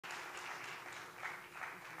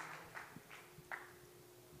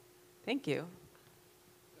Thank you.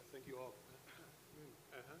 Thank you all.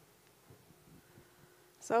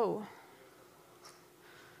 So,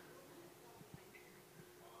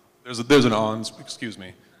 there's an on, excuse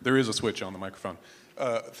me. There is a switch on the microphone.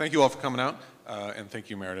 Thank you all for coming out, and thank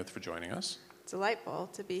you, Meredith, for joining us. delightful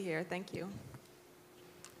to be here. Thank you.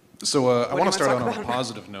 So I want to start out on a about?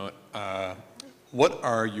 positive note. What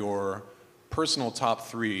are your personal top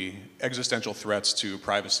 3 existential threats to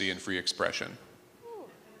privacy and free expression?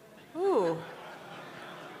 Ooh.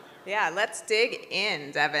 Yeah, let's dig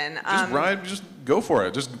in, Devin. Just go for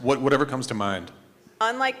it. Just whatever comes to mind.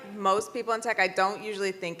 Unlike most people in tech, I don't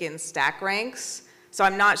usually think in stack ranks. So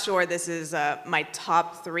I'm not sure this is my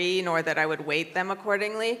top 3, nor that I would weight them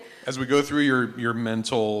accordingly. As we go through your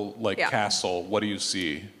mental castle, what do you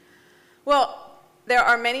see? Well, there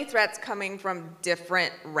are many threats coming from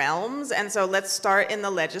different realms. And so let's start in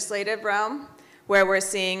the legislative realm, where we're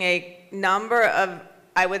seeing a number of,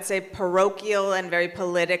 I would say, parochial and very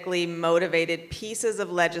politically motivated pieces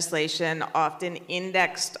of legislation, often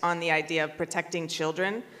indexed on the idea of protecting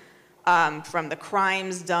children from the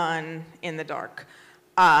crimes done in the dark.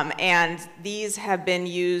 And these have been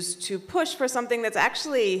used to push for something that's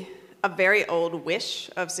actually a very old wish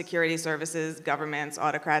of security services, governments,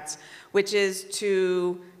 autocrats, which is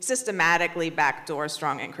to systematically backdoor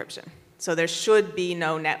strong encryption. So there should be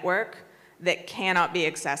no network that cannot be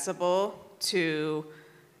accessible to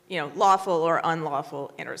lawful or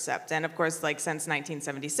unlawful intercept. And of course, like since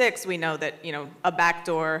 1976, we know that a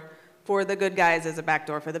backdoor for the good guys is a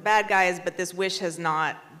backdoor for the bad guys, but this wish has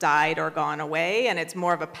not died or gone away, and it's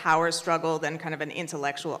more of a power struggle than kind of an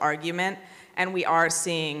intellectual argument. And we are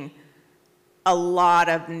seeing a lot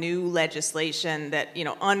of new legislation that,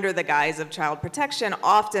 under the guise of child protection,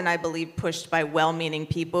 often, I believe, pushed by well-meaning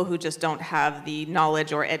people who just don't have the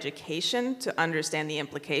knowledge or education to understand the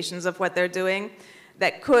implications of what they're doing,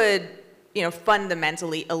 that could,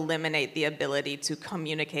 fundamentally eliminate the ability to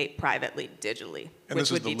communicate privately digitally. And this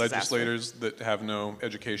is the legislators that have no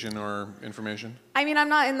education or information? I mean, I'm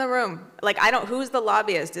not in the room. Who's the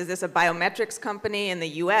lobbyist? Is this a biometrics company in the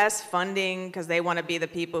US funding because they want to be the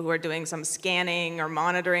people who are doing some scanning or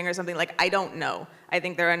monitoring or something? I don't know. I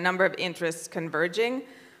think there are a number of interests converging,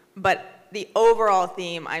 but the overall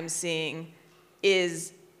theme I'm seeing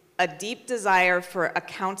is a deep desire for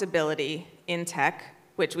accountability in tech,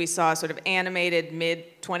 which we saw sort of animated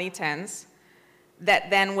mid-2010s, that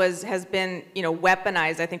then has been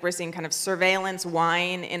weaponized. I think we're seeing kind of surveillance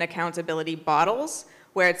wine in accountability bottles,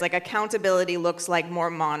 where it's like accountability looks like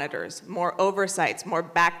more monitors, more oversights, more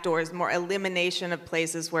backdoors, more elimination of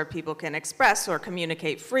places where people can express or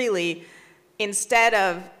communicate freely, instead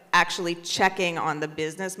of actually checking on the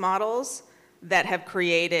business models that have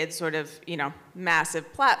created sort of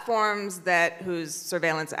massive platforms whose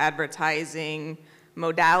surveillance advertising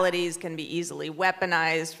modalities can be easily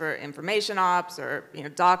weaponized for information ops or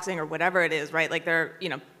doxing or whatever it is, right? They're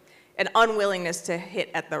an unwillingness to hit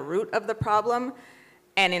at the root of the problem,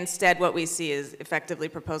 and instead what we see is effectively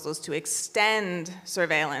proposals to extend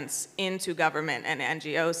surveillance into government and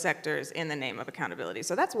NGO sectors in the name of accountability.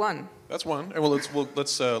 So that's one. That's one. Well,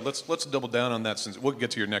 let's double down on that, since we'll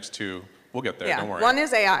get to your next 2. We'll get there. Yeah. Don't worry. One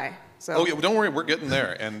is AI. So. Oh yeah, don't worry. We're getting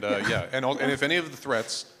there. And and if any of the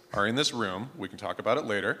threats are in this room, we can talk about it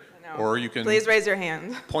later. Or you can please raise your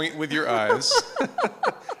hand. Point with your eyes.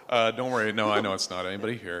 Don't worry. No, I know it's not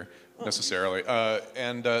anybody here necessarily.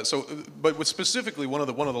 But specifically, one of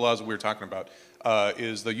the laws that we were talking about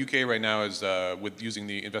is the UK right now is with using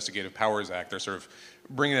the Investigative Powers Act. They're sort of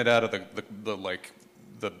bringing it out of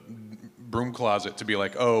the broom closet to be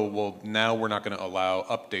like, oh, well, now we're not going to allow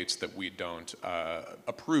updates that we don't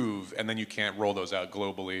approve, and then you can't roll those out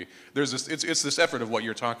globally. There's this, it's this effort of what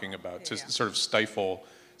you're talking about to sort of stifle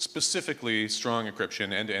specifically strong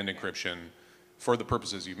encryption, end-to-end encryption, for the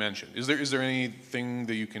purposes you mentioned. Is there anything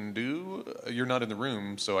that you can do? You're not in the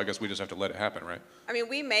room, so I guess we just have to let it happen, right? I mean,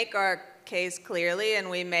 we make our case clearly, and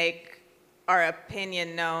we make our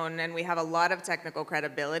opinion known, and we have a lot of technical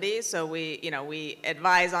credibility. So we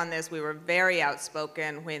advise on this. We were very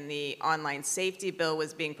outspoken when the online safety bill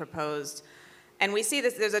was being proposed, and we see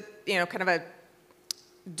this. There's a kind of a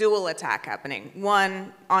dual attack happening.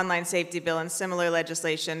 One, online safety bill and similar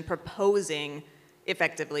legislation proposing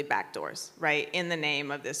effectively backdoors, right, in the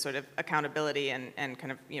name of this sort of accountability and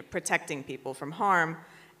kind of protecting people from harm.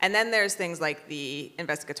 And then there's things like the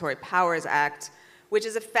Investigatory Powers Act, which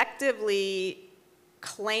is effectively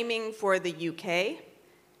claiming for the UK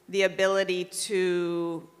the ability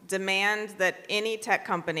to demand that any tech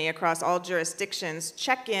company across all jurisdictions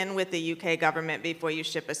check in with the UK government before you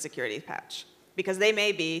ship a security patch. because they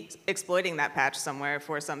may be exploiting that patch somewhere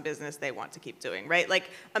for some business they want to keep doing, right? Like,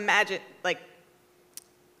 imagine, like,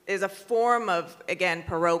 there's a form of, again,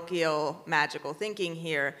 parochial magical thinking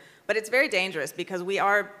here, but it's very dangerous because we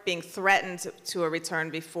are being threatened to a return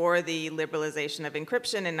before the liberalization of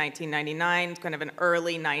encryption in 1999, kind of an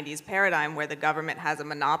early 90s paradigm where the government has a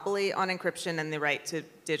monopoly on encryption and the right to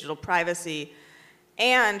digital privacy,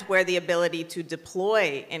 and where the ability to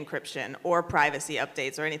deploy encryption or privacy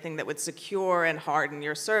updates or anything that would secure and harden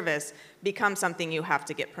your service becomes something you have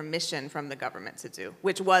to get permission from the government to do,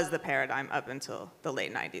 which was the paradigm up until the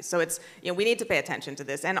late 90s. So it's, we need to pay attention to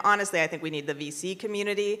this. And honestly, I think we need the VC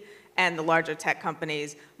community and the larger tech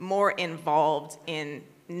companies more involved in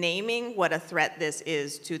naming what a threat this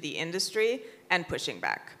is to the industry and pushing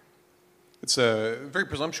back. It's very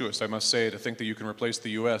presumptuous, I must say, to think that you can replace the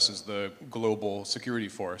U.S. as the global security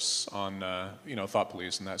force on, thought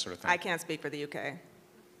police and that sort of thing. I can't speak for the UK.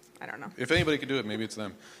 I don't know. If anybody could do it, maybe it's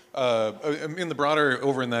them. In the broader,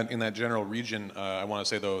 over in that general region, I want to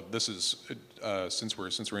say though, this is since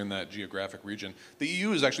we're in that geographic region, the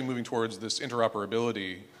EU is actually moving towards this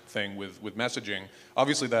interoperability thing with messaging.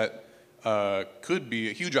 Obviously, that could be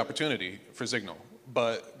a huge opportunity for Signal,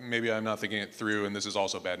 but maybe I'm not thinking it through, and this is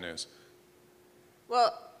also bad news.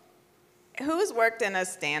 Well, who's worked in a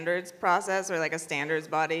standards process or like a standards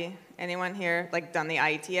body? Anyone here? Like done the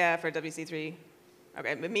IETF or WC3?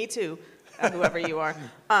 Okay, but me too, whoever you are.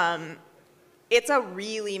 It's a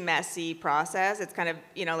really messy process. It's kind of,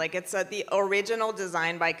 like it's the original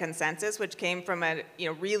design by consensus, which came from a,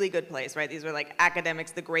 really good place, right? These were like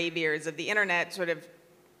academics, the graybeards of the internet, sort of,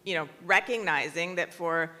 recognizing that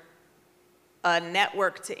for a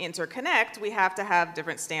network to interconnect, we have to have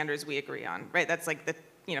different standards we agree on, right? That's like the,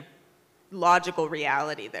 logical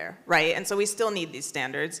reality there, right? And so we still need these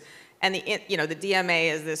standards. And the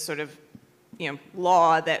DMA is this sort of,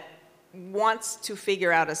 law that wants to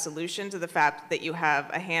figure out a solution to the fact that you have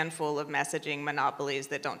a handful of messaging monopolies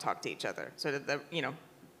that don't talk to each other. Sort of the,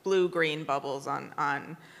 blue-green bubbles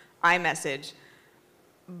on iMessage.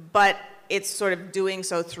 But it's sort of doing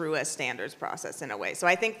so through a standards process in a way. So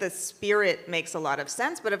I think the spirit makes a lot of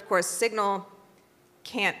sense, but of course Signal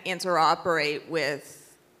can't interoperate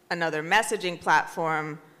with another messaging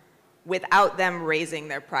platform without them raising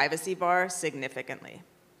their privacy bar significantly.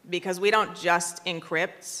 Because we don't just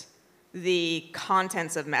encrypt the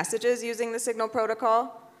contents of messages using the Signal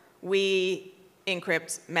protocol, we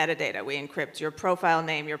encrypt metadata. We encrypt your profile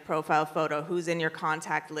name, your profile photo, who's in your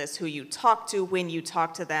contact list, who you talk to, when you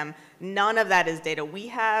talk to them. None of that is data we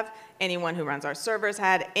have, anyone who runs our servers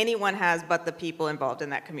had, anyone has but the people involved in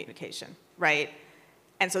that communication, right?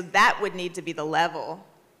 And so that would need to be the level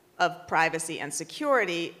of privacy and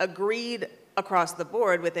security agreed across the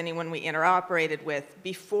board with anyone we interoperated with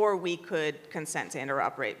before we could consent to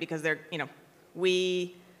interoperate, because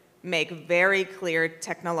we make very clear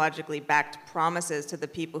technologically backed promises to the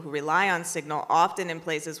people who rely on Signal, often in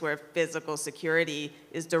places where physical security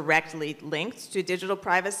is directly linked to digital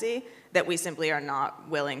privacy, that we simply are not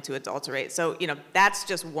willing to adulterate. So, that's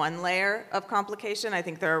just one layer of complication. I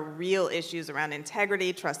think there are real issues around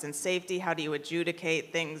integrity, trust and safety. How do you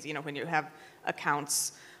adjudicate things, when you have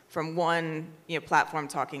accounts from one platform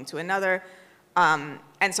talking to another? And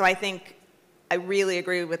so I think I really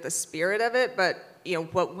agree with the spirit of it, but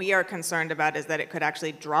what we are concerned about is that it could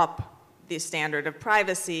actually drop the standard of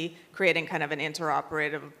privacy, creating kind of an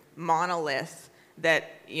interoperative monolith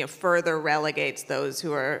that further relegates those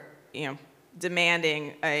who are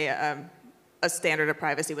demanding a standard of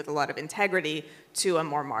privacy with a lot of integrity to a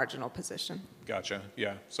more marginal position. Gotcha.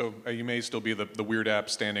 Yeah. So you may still be the weird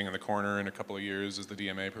app standing in the corner in a couple of years as the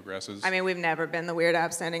DMA progresses. I mean, we've never been the weird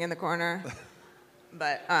app standing in the corner.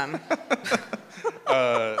 But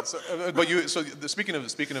speaking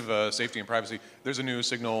of safety and privacy, there's a new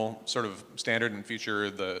Signal sort of standard and feature,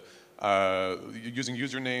 the using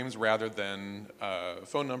usernames rather than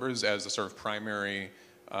phone numbers as the sort of primary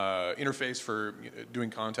interface for doing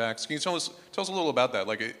contacts. Can you tell us a little about that?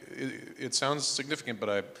 Like it sounds significant, but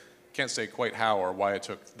I can't say quite how or why it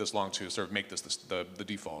took this long to sort of make this the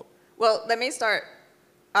default. Well, let me start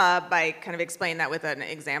by kind of explain that with an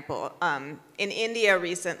example. In India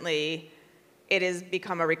recently, it has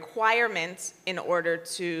become a requirement in order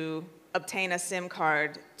to obtain a SIM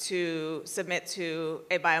card to submit to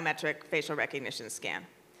a biometric facial recognition scan.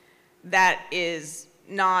 That is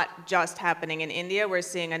not just happening in India. We're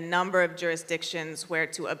seeing a number of jurisdictions where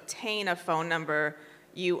to obtain a phone number,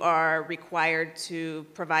 you are required to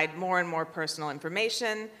provide more and more personal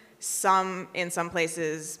information. In some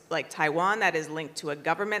places, like Taiwan, that is linked to a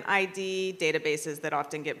government ID, databases that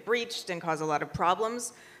often get breached and cause a lot of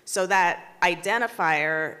problems. So that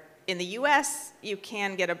identifier in the US, you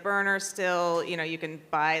can get a burner still. You know, you can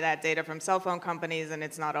buy that data from cell phone companies, and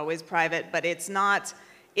it's not always private, but it's not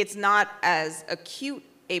as acute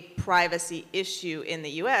a privacy issue in the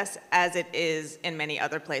US as it is in many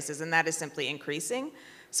other places, and that is simply increasing.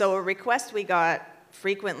 So a request we got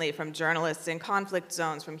frequently from journalists in conflict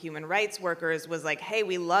zones, from human rights workers, was like, hey,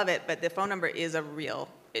 we love it, but the phone number is a real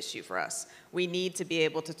issue for us. We need to be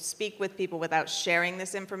able to speak with people without sharing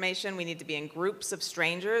this information. We need to be in groups of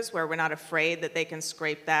strangers where we're not afraid that they can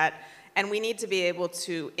scrape that. And we need to be able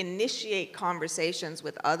to initiate conversations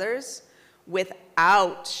with others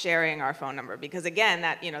without sharing our phone number. Because again,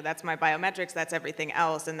 that, you know, that's my biometrics, that's everything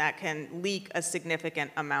else, and that can leak a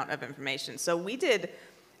significant amount of information. So we did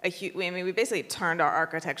we basically turned our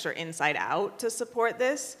architecture inside out to support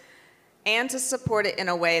this, and to support it in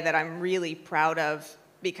a way that I'm really proud of,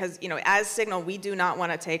 because, you know, as Signal, we do not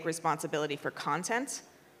want to take responsibility for content.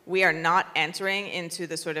 We are not entering into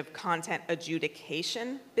the sort of content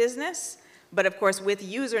adjudication business. But of course, with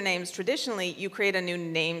usernames, traditionally, you create a new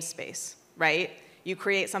namespace, right? You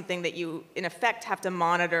create something that you, in effect, have to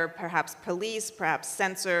monitor, perhaps police, perhaps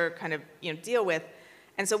censor, kind of, you know, deal with.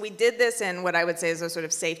 And so we did this in what I would say is a sort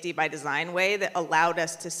of safety by design way that allowed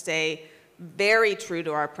us to stay very true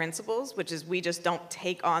to our principles, which is we just don't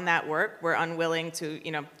take on that work. We're unwilling to,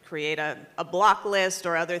 you know, create a block list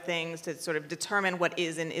or other things to sort of determine what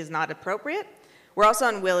is and is not appropriate. We're also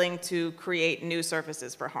unwilling to create new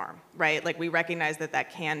surfaces for harm, right? Like, we recognize that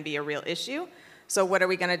that can be a real issue. So what are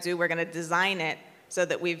we going to do? We're going to design it so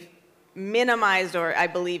that we've minimized, or I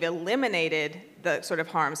believe eliminated, the sort of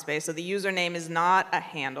harm space. So the username is not a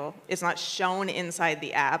handle. It's not shown inside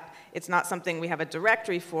the app. It's not something we have a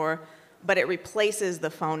directory for, but it replaces the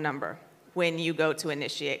phone number when you go to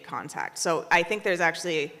initiate contact. So I think there's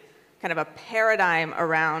actually kind of a paradigm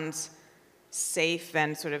around safe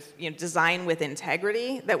and sort of, you know, design with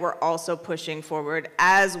integrity that we're also pushing forward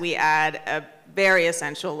as we add a very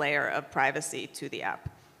essential layer of privacy to the app.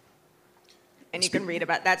 And you can read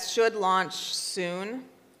about that. Should launch soon.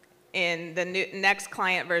 In the next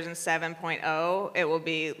client version 7.0, it will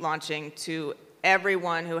be launching to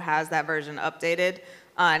everyone who has that version updated.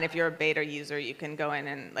 And if you're a beta user, you can go in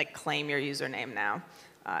and like claim your username now,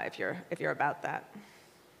 if you're about that.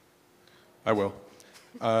 I will.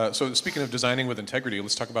 So speaking of designing with integrity,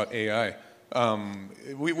 let's talk about AI.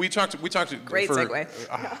 We talked. Great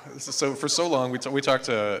segue. So for so long, we talked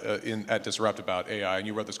at Disrupt about AI, and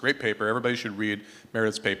you wrote this great paper. Everybody should read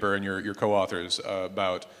Meredith's paper and your co-authors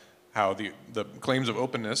about how the claims of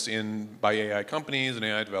openness by AI companies and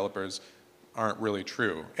AI developers aren't really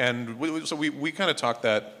true. And so we kind of talked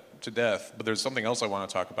that to death, but there's something else I want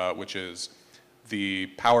to talk about, which is the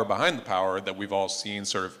power behind the power that we've all seen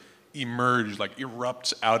sort of emerge, like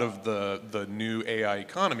erupt out of the new AI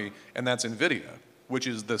economy, and that's NVIDIA, which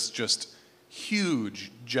is this just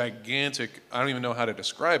huge, gigantic, I don't even know how to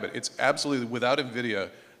describe it. It's absolutely, without NVIDIA,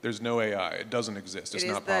 there's no AI. It doesn't exist. It's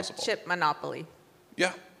not possible. It is the chip monopoly.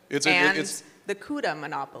 Yeah. It's the CUDA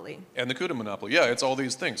monopoly. And the CUDA monopoly. Yeah, it's all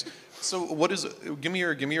these things. So give me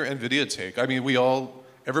your NVIDIA take. I mean,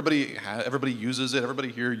 everybody uses it.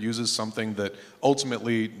 Everybody here uses something that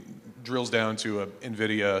ultimately drills down to a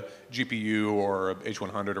NVIDIA GPU or a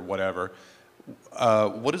H100 or whatever.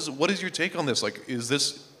 What is your take on this? Like, has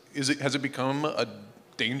it become a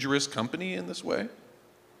dangerous company in this way?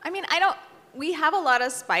 I mean, we have a lot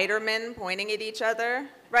of Spider-Men pointing at each other,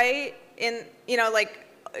 right?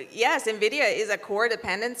 Yes, NVIDIA is a core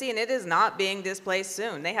dependency, and it is not being displaced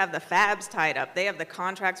soon. They have the fabs tied up. They have the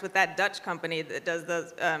contracts with that Dutch company that does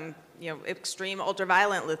the extreme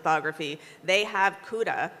ultraviolet lithography. They have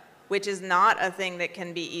CUDA, which is not a thing that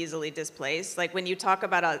can be easily displaced. Like, when you talk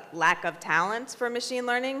about a lack of talent for machine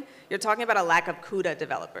learning, you're talking about a lack of CUDA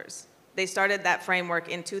developers. They started that framework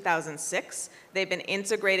in 2006. They've been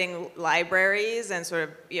integrating libraries and sort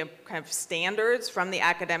of, kind of standards from the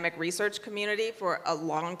academic research community for a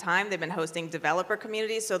long time. They've been hosting developer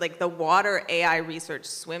communities. So like the water AI research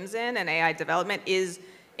swims in and AI development is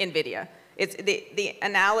NVIDIA. It's the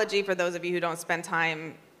analogy for those of you who don't spend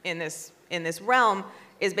time in this realm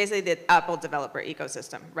is basically the Apple developer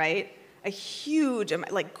ecosystem, right? A huge,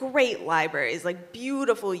 like great libraries, like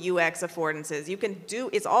beautiful UX affordances.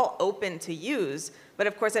 It's all open to use, but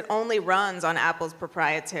of course it only runs on Apple's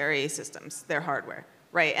proprietary systems, their hardware,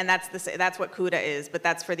 right? And that's what CUDA is, but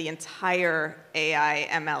that's for the entire AI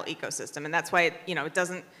ML ecosystem. And that's why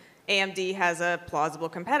AMD has a plausible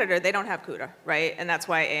competitor. They don't have CUDA, right? And that's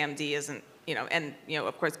why AMD isn't,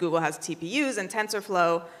 of course Google has TPUs and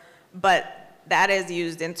TensorFlow, but that is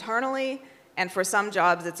used internally. And for some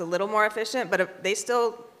jobs, it's a little more efficient, but they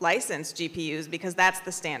still license GPUs because that's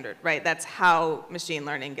the standard, right? That's how machine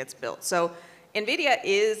learning gets built. So NVIDIA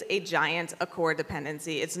is a giant Accord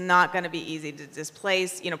dependency. It's not going to be easy to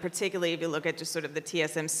displace, particularly if you look at just sort of the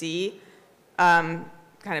TSMC, kind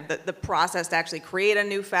of the process to actually create a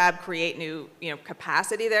new fab, create new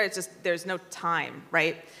capacity there. It's just there's no time,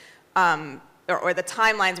 right? Or the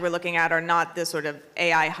timelines we're looking at are not the sort of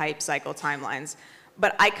AI hype cycle timelines.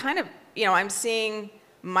 But I kind of, I'm seeing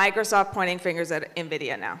Microsoft pointing fingers at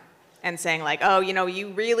NVIDIA now and saying like, oh,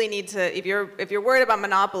 you really need to, if you're worried about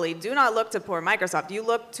monopoly, do not look to poor Microsoft. You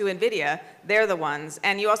look to NVIDIA, they're the ones.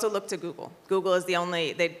 And you also look to Google. Google is the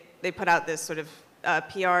only, they put out this sort of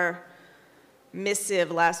PR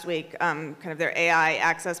missive last week, kind of their AI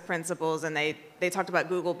access principles, and they talked about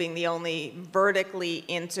Google being the only vertically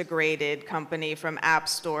integrated company from App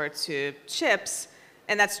Store to chips.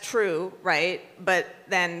 And that's true, right? But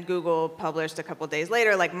then Google published a couple days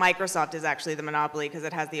later, like Microsoft is actually the monopoly because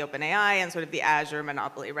it has the OpenAI and sort of the Azure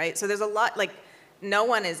monopoly, right? So there's a lot, like, no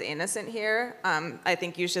one is innocent here. I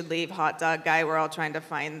think you should leave hot dog guy. We're all trying to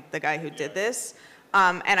find the guy who did this.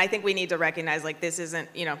 And I think we need to recognize, like, this isn't,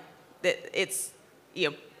 it's,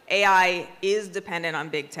 AI is dependent on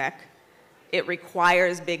big tech. It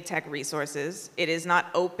requires big tech resources. It is not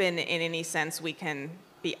open in any sense we can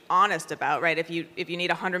be honest about, right? If you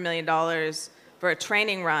need $100 million for a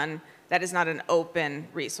training run, that is not an open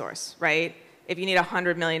resource, right? If you need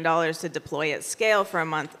 $100 million to deploy at scale for a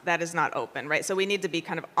month, that is not open, right? So we need to be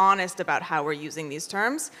kind of honest about how we're using these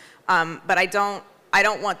terms. But I don't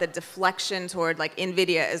want the deflection toward like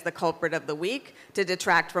NVIDIA as the culprit of the week to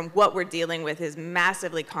detract from what we're dealing with is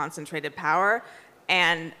massively concentrated power.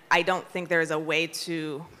 And I don't think there is a way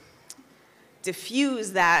to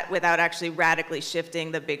diffuse that without actually radically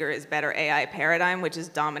shifting the bigger is better AI paradigm, which is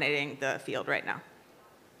dominating the field right now.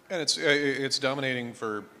 And it's dominating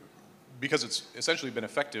because it's essentially been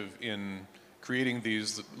effective in creating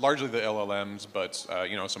these, largely the LLMs, but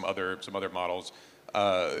some other models.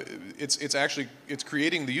 It's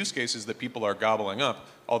creating the use cases that people are gobbling up.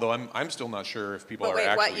 Although I'm still not sure if people are actually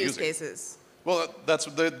using. What use cases? Well, that's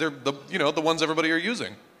they're the ones everybody are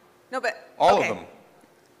using. No, but all of them.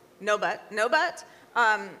 No, but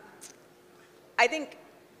I think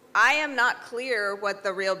I am not clear what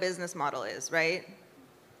the real business model is, right?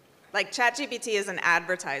 Like ChatGPT is an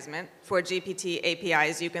advertisement for GPT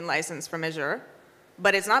APIs you can license from Azure,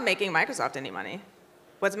 but it's not making Microsoft any money.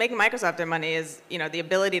 What's making Microsoft their money is the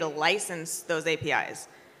ability to license those APIs.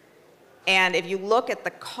 And if you look at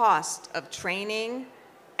the cost of training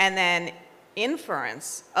and then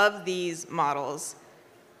inference of these models,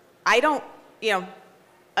 I don't,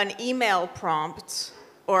 an email prompt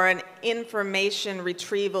or an information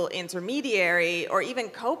retrieval intermediary or even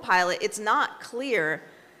Copilot, it's not clear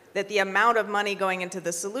that the amount of money going into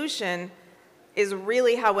the solution is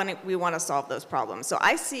really how we want to solve those problems. So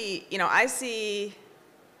I see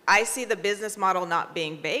the business model not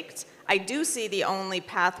being baked. I do see the only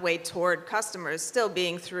pathway toward customers still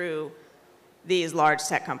being through these large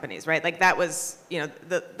tech companies, right? Like that was,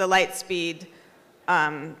 the Lightspeed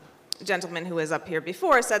gentleman who was up here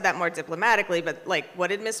before said that more diplomatically, but like what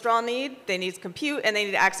did Mistral need? They need compute and they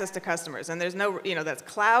need access to customers. And there's no, that's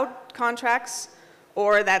cloud contracts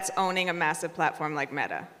or that's owning a massive platform like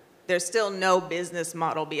Meta. There's still no business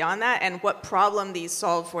model beyond that. And what problem these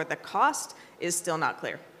solve for the cost is still not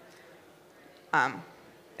clear. I'm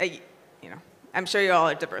sure you all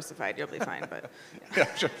are diversified. You'll be fine, but yeah,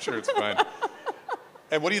 sure, it's fine.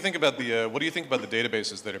 And what do you think about the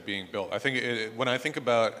databases that are being built? I think when I think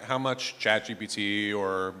about how much ChatGPT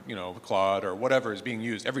or Claude or whatever is being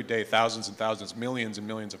used every day, thousands and thousands, millions and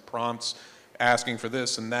millions of prompts asking for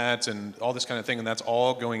this and that and all this kind of thing, and that's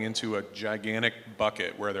all going into a gigantic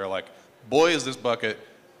bucket where they're like, boy, is this bucket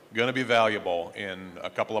going to be valuable in a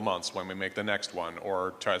couple of months when we make the next one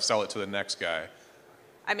or try to sell it to the next guy.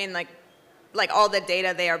 I mean, like all the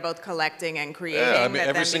data they are both collecting and creating. Yeah, I mean,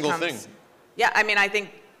 every single thing. Yeah, I mean, I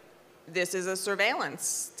think this is a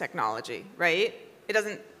surveillance technology, right? It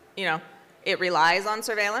doesn't, it relies on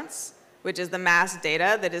surveillance, which is the mass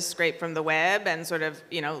data that is scraped from the web and sort of,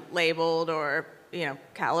 labeled or,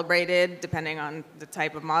 calibrated depending on the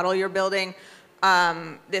type of model you're building.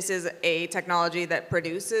 This is a technology that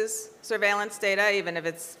produces surveillance data, even if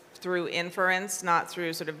it's through inference, not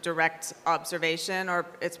through sort of direct observation or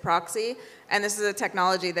its proxy. And this is a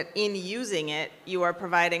technology that in using it, you are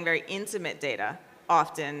providing very intimate data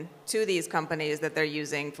often to these companies that they're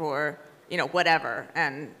using for, whatever.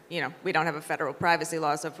 And, we don't have a federal privacy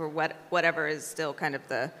law, so for whatever is still kind of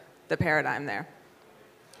the paradigm there.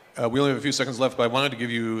 We only have a few seconds left, but I wanted to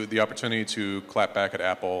give you the opportunity to clap back at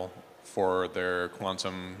Apple for their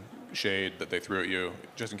quantum shade that they threw at you,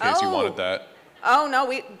 just in case you wanted that. Oh,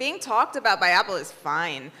 no, being talked about by Apple is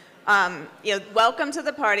fine. Welcome to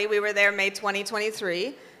the party. We were there May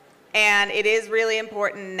 2023. And it is really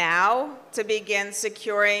important now to begin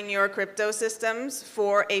securing your crypto systems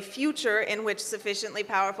for a future in which sufficiently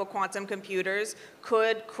powerful quantum computers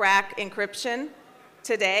could crack encryption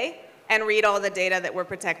today and read all the data that we're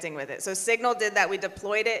protecting with it. So Signal did that. We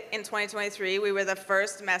deployed it in 2023. We were the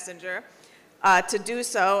first messenger to do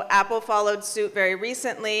so. Apple followed suit very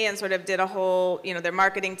recently and sort of did a whole, their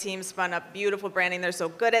marketing team spun up beautiful branding. They're so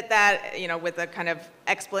good at that, with a kind of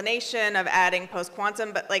explanation of adding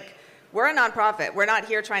post-quantum. But we're a nonprofit. We're not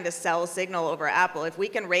here trying to sell Signal over Apple. If we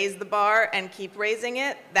can raise the bar and keep raising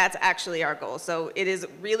it, that's actually our goal. So it is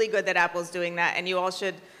really good that Apple's doing that, and you all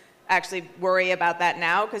should actually worry about that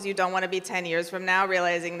now, because you don't want to be 10 years from now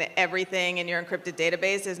realizing that everything in your encrypted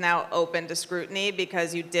database is now open to scrutiny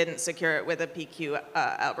because you didn't secure it with a PQ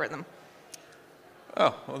algorithm.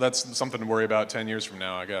 Oh, well, that's something to worry about 10 years from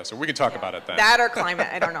now, I guess. Or we can talk about it then. That or climate,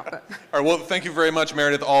 I don't know. But. All right, well, thank you very much,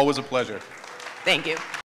 Meredith. Always a pleasure. Thank you.